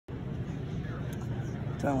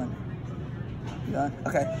Going. You done?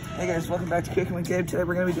 Okay. Hey guys, welcome back to Cooking with Gabe. Today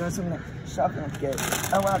we're gonna be doing something like shopping with Gabe.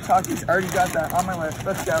 I want to talk to you. I already got that on my list.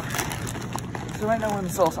 Let's go. So right now we're in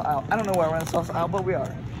the salsa aisle. I don't know why we're in the salsa aisle, but we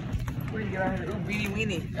are. We're gonna get out of here. Ooh, beanie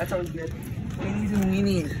weenie. That's always good. Weenies and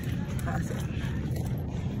weenies. Awesome.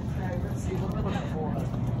 Okay, let's see what we're looking for.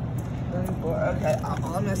 Okay,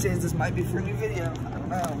 all I'm gonna say is this might be for a new video. I don't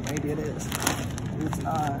know. Maybe it is. Maybe it's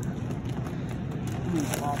not. Ooh,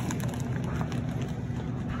 coffee.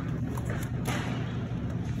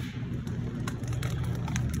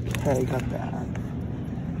 Okay, got that.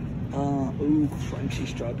 Ooh, crunchy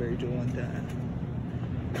strawberry. Do I want that?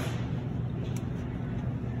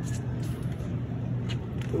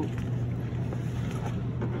 Ooh.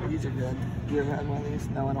 These are good. You ever had one of these?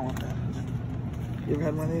 No, I don't want that. You ever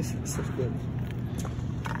had one of these? It's such good.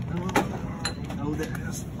 Oh, there it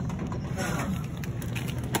is.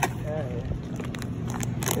 Okay.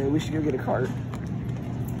 Okay, we should go get a cart.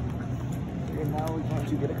 Okay, now we're going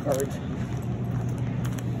to get a cart.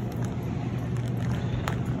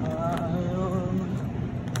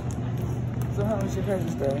 So how was your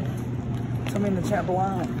President's Day? Tell me in the chat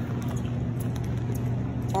below.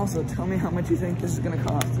 Also, tell me how much you think this is gonna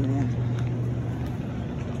cost in the end.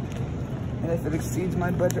 And if it exceeds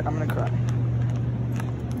my budget, I'm gonna cry.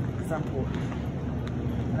 Because I'm poor.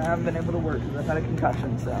 And I haven't been able to work because I've had a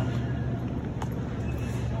concussion, so.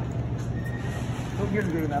 Hope you're a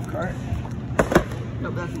big enough cart.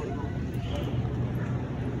 Nope, that's illegal.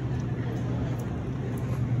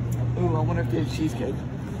 Ooh, I wonder if they have cheesecake.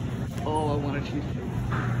 Oh, I want a cheesecake.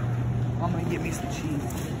 I'm gonna get me some cheese.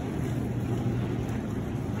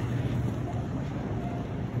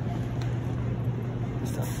 This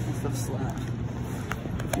stuff slaps.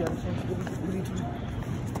 If you have a chance to give me some cheese.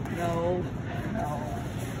 No.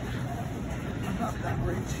 I'm not that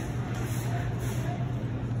rich.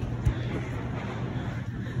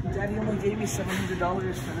 Daddy only gave me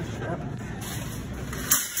 $700 for this trip.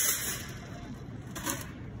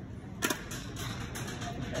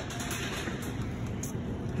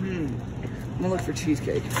 I'm gonna look for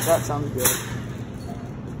cheesecake. That sounds good.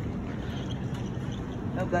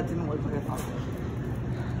 Nope, that didn't work like I thought it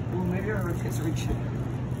would. Ooh, maybe a rotisserie chicken.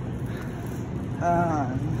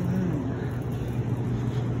 On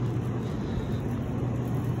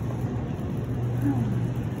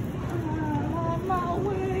my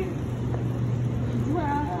way,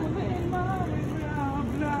 driving my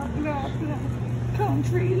blah, blah, blah,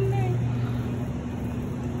 country lane.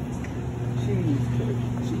 Cheesecake,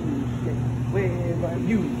 cheesecake, where are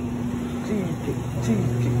you? Cheesecake,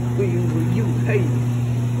 cheesecake, where were you? Hey,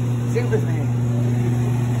 sing with me.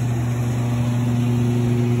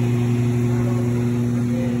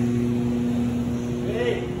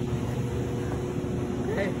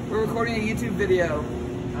 Hey, we're recording a YouTube video.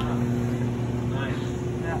 Nice.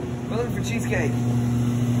 Yeah, we're looking for cheesecake.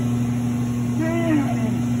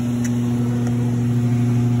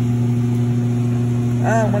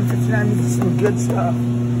 $1.59 is some good stuff.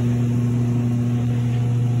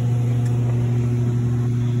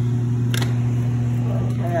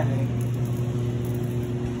 Okay.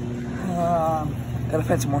 Gotta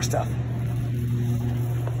find some more stuff.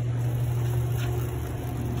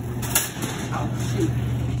 Oh, shoot.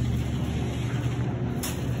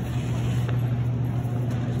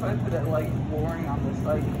 I just probably put that like warning on this,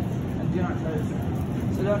 like, and do not try this at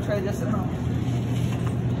home. So don't try this at home.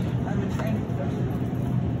 I'm a trained professional.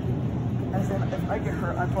 I said, if I get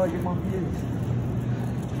hurt, I'd probably get more views.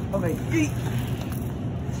 Okay, eat!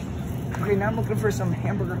 Okay, now I'm looking for some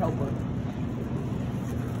hamburger helper.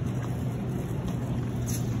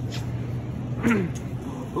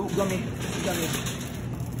 Ooh, gummy.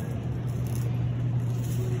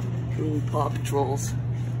 Ooh, Paw Patrols.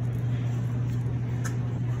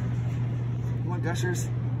 You want Gushers?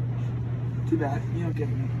 Too bad, you don't get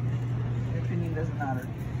me. Your opinion doesn't matter.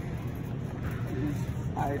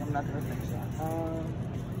 I'm not gonna finish that.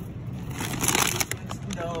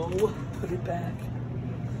 No, put it back.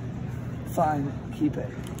 Fine, keep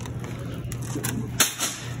it.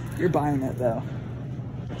 You're buying it though.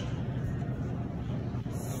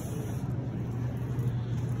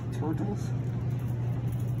 Turtles?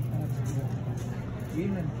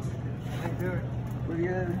 Demon. Hey, dude. We're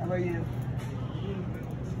good. How about you?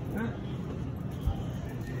 Huh?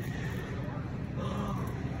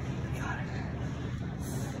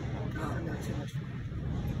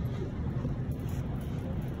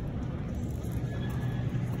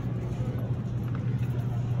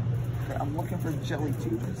 I'm looking for jelly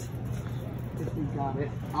tubes. If we got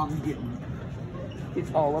it, I'm getting it.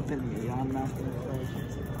 It's all up in me. I'm not gonna say.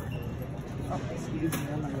 Oh, excuse me,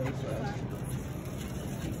 I'm not really sorry.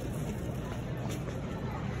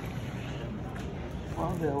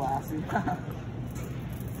 Love it, Lassie.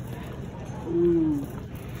 Ooh.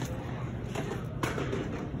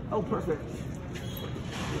 Oh, perfect.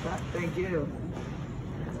 Thank you.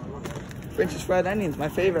 French's fried onions, my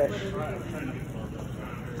favorite.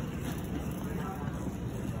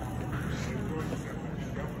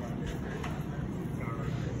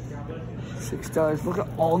 $6. Look at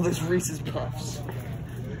all this Reese's Puffs.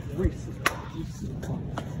 Reese's Puffs. Reese's Puffs.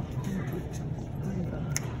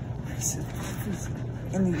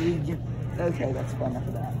 Ingredient. Okay, that's fun enough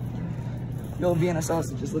of that. Yo, Vienna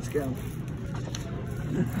sausages, let's go.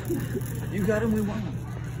 You got them, we want them.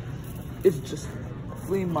 It's just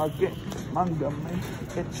flea market, Montgomery.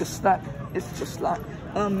 It's just like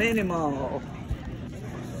a minimal.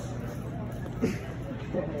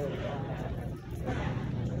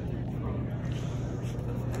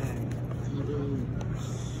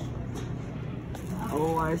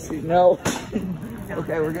 Oh, I see. No.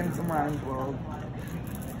 Okay, we're getting some Ryan's World.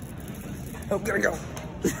 Oh, gotta go.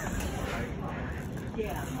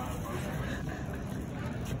 Yeah.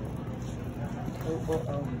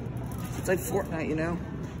 It's like Fortnite, you know?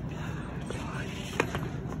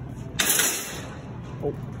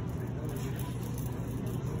 Oh.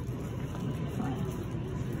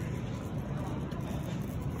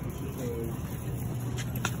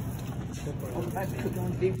 Oh, that's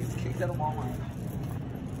cooking David's kicked out of Wallmirt.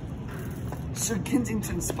 Sir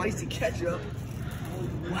Kensington spicy ketchup.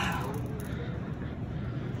 Wow.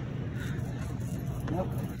 Nope.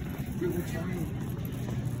 Really funny.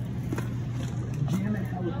 Jam and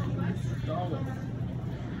jalapeno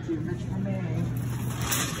 $1. Too rich for me.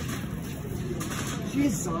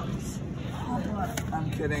 Jesus. I'm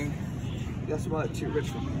kidding. Guess what? Too rich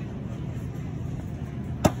for me.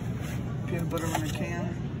 Peanut butter in a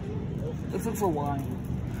can. Let's look for wine.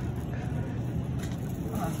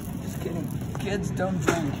 Just kidding. Kids, don't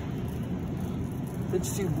drink.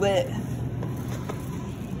 It's too lit.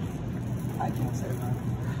 I can't say that.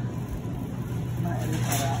 I'm not editing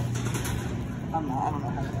that out. I don't know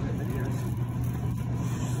how to edit videos.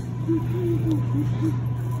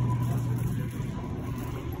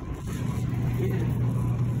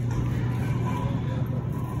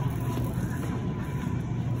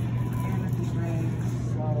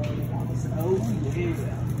 Oh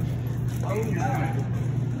yeah. Oh yeah.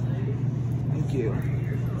 Thank you.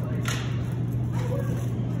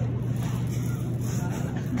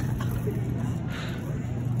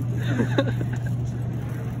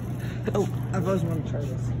 Oh, I've always wanted to try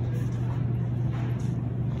this.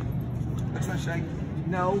 Which one should I?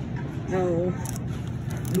 No.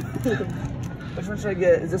 Which one should I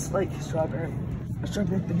get? Is this like strawberry? A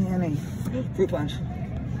strawberry banana fruit punch.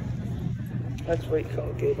 That's what you call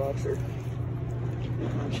a gay boxer.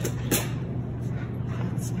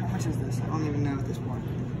 How much is this? I don't even know at this point.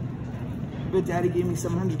 But Daddy gave me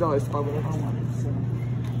 $700 to buy whatever I wanted. So.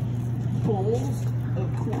 Bowls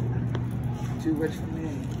of corn. Too rich for me.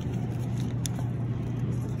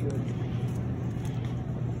 This is good.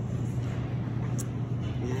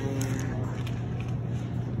 Yeah.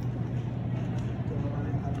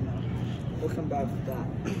 I don't know. We'll come back with that.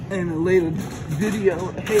 In a later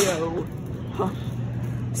video, heyo. Huh.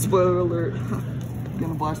 Spoiler alert. Huh.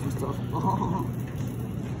 Gonna blast my stuff. Oh.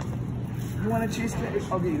 You want a cheesecake?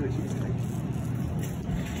 I'll get you a cheesecake.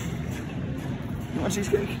 You want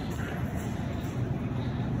cheesecake?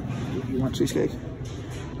 You want cheesecake?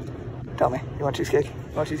 Tell me. You want cheesecake?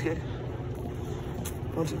 You want cheesecake? You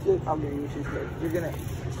want cheesecake? I'll get you a cheesecake. You're gonna.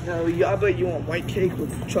 No, I bet you want white cake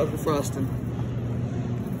with chocolate frosting.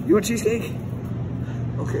 You want cheesecake?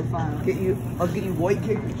 Okay, fine. I'll get you white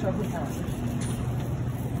cake with chocolate frosting.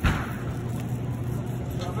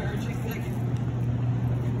 Strawberry cheesecake.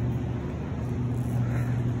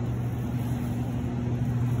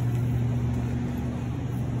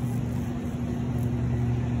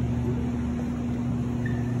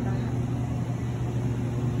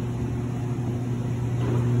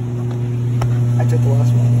 I took the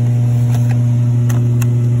last one.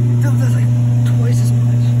 Dude, that's like twice as much.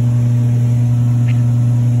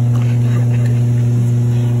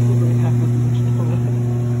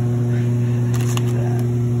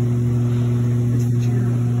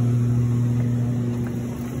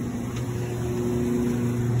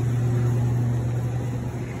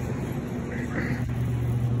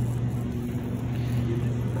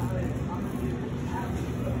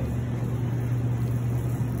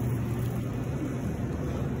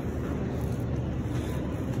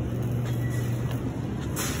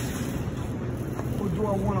 Do I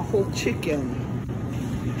want a whole chicken?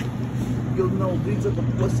 You'll know these are the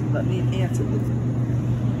pussy. Let me answer this.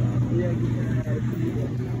 Yeah,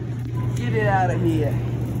 get it out of here.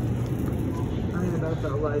 I need about about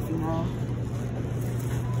that life, you know?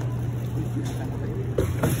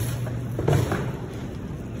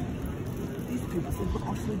 These people think we're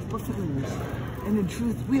absolute buffoons. And in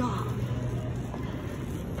truth, we are.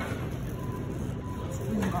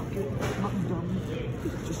 Not dumb.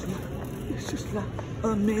 It's just like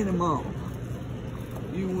a minimal.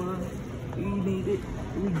 You want it, you need it,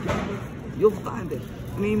 we got it, you'll find it.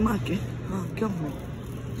 Me monkey, come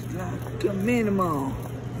it's like a minimal.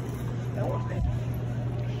 That was it.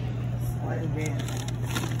 Slide it in.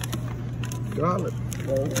 Garlic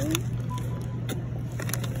bowl.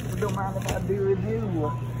 Don't mind if I do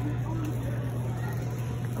review.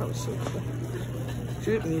 That was so cool.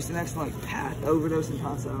 Shoot, and use the next like pat, overdose and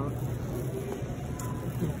pass out.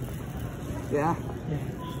 Yeah?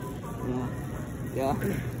 Yeah. Yeah?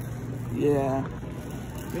 Yeah.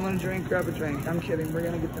 You want a drink? Grab a drink. I'm kidding. We're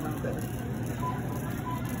gonna get them out there.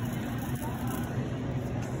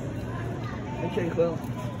 Okay, Quill.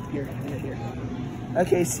 Here.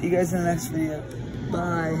 Okay, see you guys in the next video.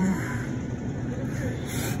 Bye.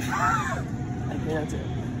 Okay, that's it.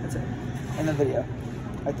 That's it. In the video.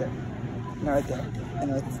 Right there. No, right there.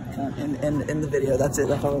 And it's in the video. That's it.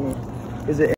 That's all I need. Is it?